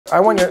I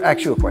want to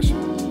ask you a question.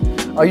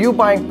 Are you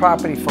buying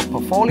property for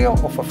portfolio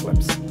or for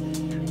flips?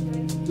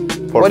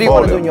 Portfolio. What do you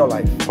want to do in your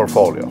life?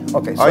 Portfolio.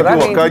 Okay, so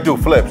I do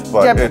flips,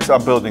 but yeah,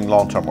 I'm building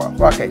long-term wealth.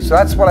 Okay, so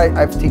that's what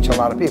I teach a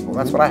lot of people.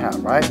 That's what I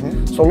have, right?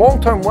 So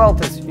long-term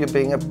wealth is you're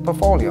being a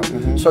portfolio.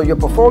 So your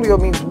portfolio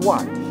means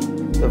what?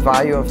 The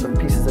value of the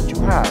pieces that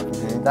you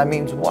have. That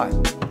means what?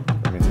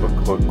 That means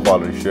put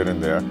quality shit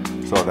in there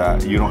so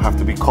that you don't have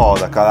to be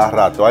called a cada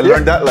rato. I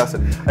learned that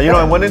lesson. And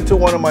I went into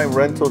one of my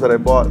rentals that I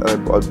bought, a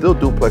little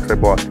duplex I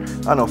bought,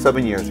 I don't know,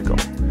 7 years ago.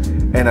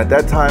 And at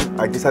that time,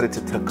 I decided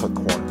to cut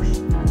corners.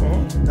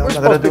 No, we're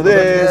not gonna do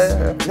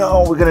this.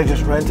 No, we're gonna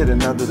just rent it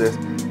and not do this.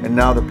 And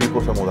now the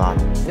people se mudaron.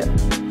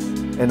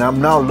 Yeah. And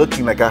I'm now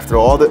looking, like, after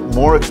all the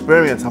more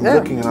experience, I'm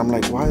looking and I'm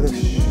like, why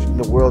in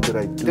the world did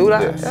I do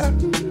this? Yeah.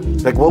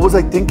 Like, what was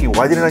I thinking?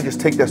 Why didn't I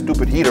just take that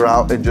stupid heater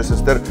out and just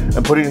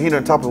and put a heater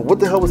on top of it? What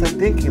the hell was I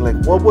thinking? Like,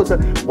 what was that?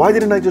 Why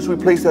didn't I just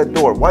replace that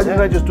door? Why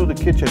didn't I just do the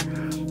kitchen?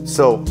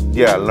 So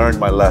yeah, I learned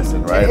my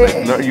lesson, right? Like,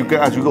 as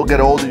you get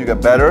older, you get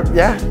better.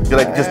 Yeah. You're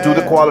like, just do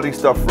the quality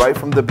stuff right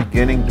from the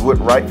beginning. Do it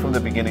right from the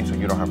beginning, so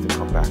you don't have to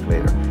come back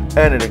later,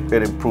 and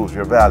it improves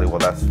your value. Well,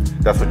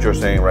 that's what you're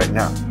saying right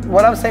now.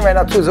 What I'm saying right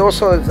now too is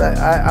also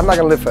I'm not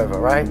gonna live forever,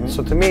 right?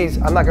 So to me,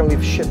 I'm not gonna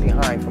leave shit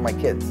behind for my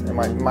kids and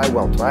my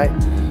wealth, right?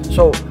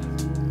 So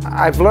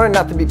I've learned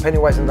not to be penny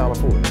wise and dollar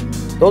foolish.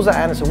 Those are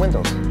Anderson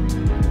windows.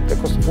 They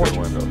cost a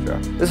fortune. Windows,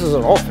 yeah. This is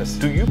an office.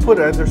 Do you put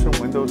Anderson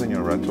windows in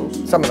your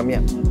rentals? Some of them,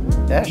 yeah.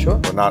 Yeah, sure.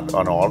 But not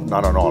on all of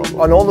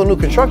them. On all the new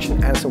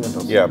construction, Anderson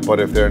windows. Yeah, but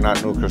if they're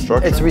not new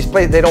construction? It's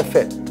replaced, they don't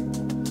fit.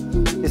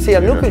 You see,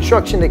 a new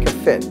construction, they can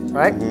fit,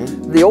 right?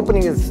 The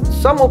opening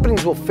some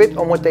openings will fit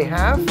on what they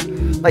have,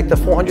 like the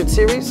 400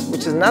 series,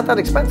 which is not that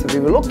expensive. If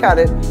you look at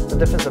it, it's a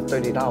difference of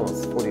 $30,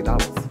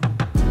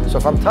 $40. So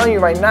if I'm telling you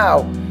right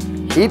now,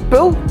 heat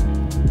bill,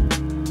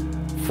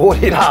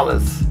 $40.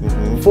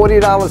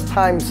 $40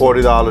 times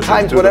 $40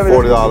 times do whatever. The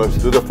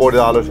 $40, do the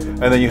 $40,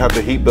 and then you have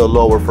the heat bill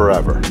lower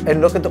forever.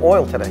 And look at the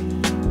oil today.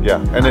 Yeah,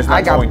 and it's not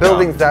I got going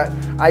buildings down.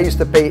 that I used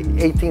to pay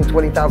 $18,000,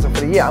 $20,000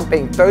 for the year. I'm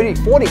paying $30,000,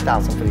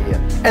 $40,000 for the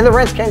year, and the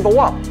rents can't go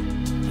up.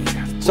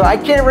 So I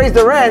can't raise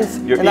the rents.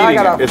 You're and eating I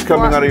gotta it's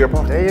coming out of your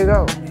pocket. There you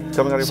go. It's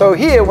coming out of your so pocket.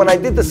 Here, when I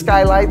did the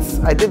skylights,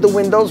 I did the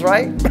windows,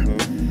 right?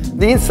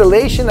 The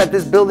insulation that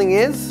this building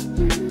is,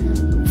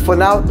 for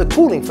now, the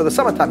cooling for the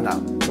summertime now,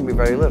 can be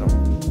very little.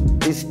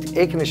 These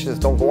air conditioners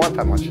don't go on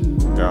that much.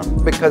 Yeah.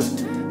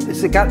 Because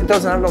it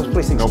doesn't have no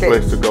place to escape. No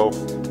place to go.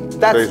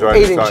 That's right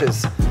 8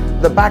 inches.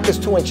 The back is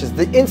 2 inches.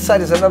 The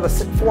inside is another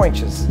 4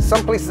 inches.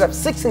 Some places have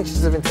 6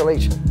 inches of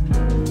insulation.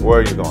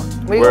 Where are you going?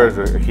 Where is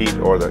the heat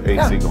or the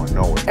AC going?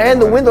 Nowhere.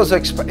 And the windows are,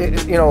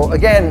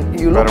 again,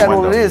 you look at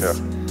what it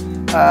is,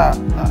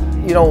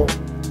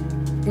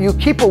 you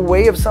keep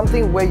away of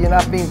something where you're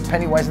not being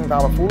penny wise and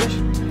dollar foolish.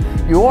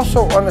 You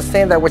also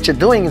understand that what you're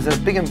doing is a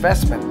big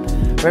investment.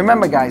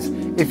 Remember, guys,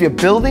 if you're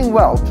building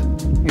wealth,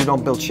 you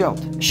don't build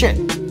shit.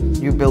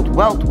 You build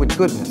wealth with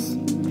goodness.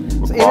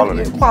 With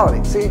quality.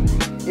 Quality. See,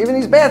 even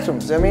these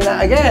bathrooms. I mean,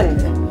 again,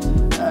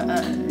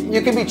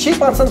 you can be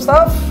cheap on some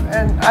stuff,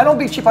 and I don't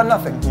be cheap on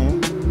nothing.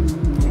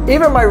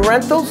 Even my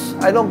rentals,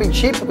 I don't be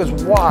cheap because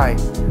why?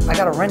 I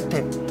gotta rent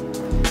it.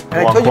 And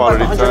I told you about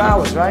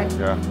 $100, right?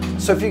 Yeah.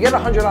 So if you get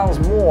 $100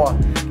 more,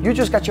 you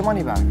just got your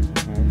money back.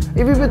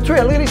 If you've been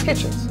look at these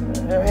kitchens.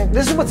 I mean,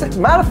 this is what's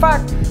matter of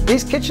fact,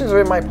 these kitchens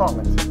are in my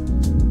apartment.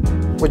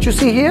 What you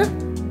see here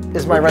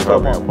is my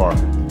rental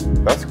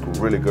apartment. That's a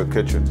really good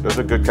kitchen. There's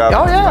a good cabinet.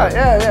 Oh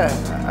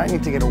yeah. I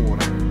need to get a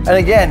water. And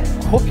again,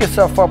 hook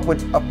yourself up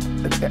with,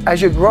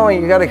 as you're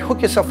growing, you gotta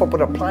hook yourself up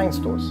with appliance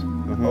stores.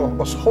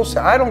 Or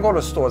wholesale. I don't go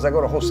to stores, I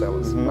go to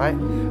wholesalers, right?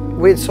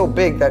 We're so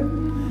big that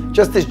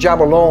just this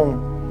job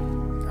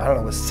alone, I don't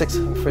know, it was 6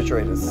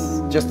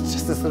 refrigerators. Just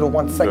this little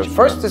one section.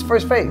 This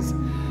first phase.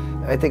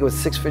 I think it was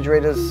 6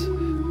 refrigerators,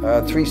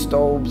 3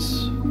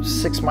 stoves,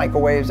 6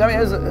 microwaves. I mean,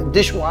 it was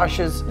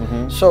dishwashers.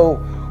 So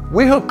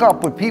we hook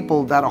up with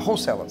people that are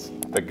wholesalers.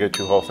 That get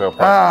you wholesale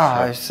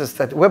prices. It's just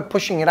that we're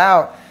pushing it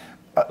out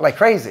like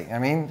crazy. I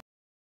mean,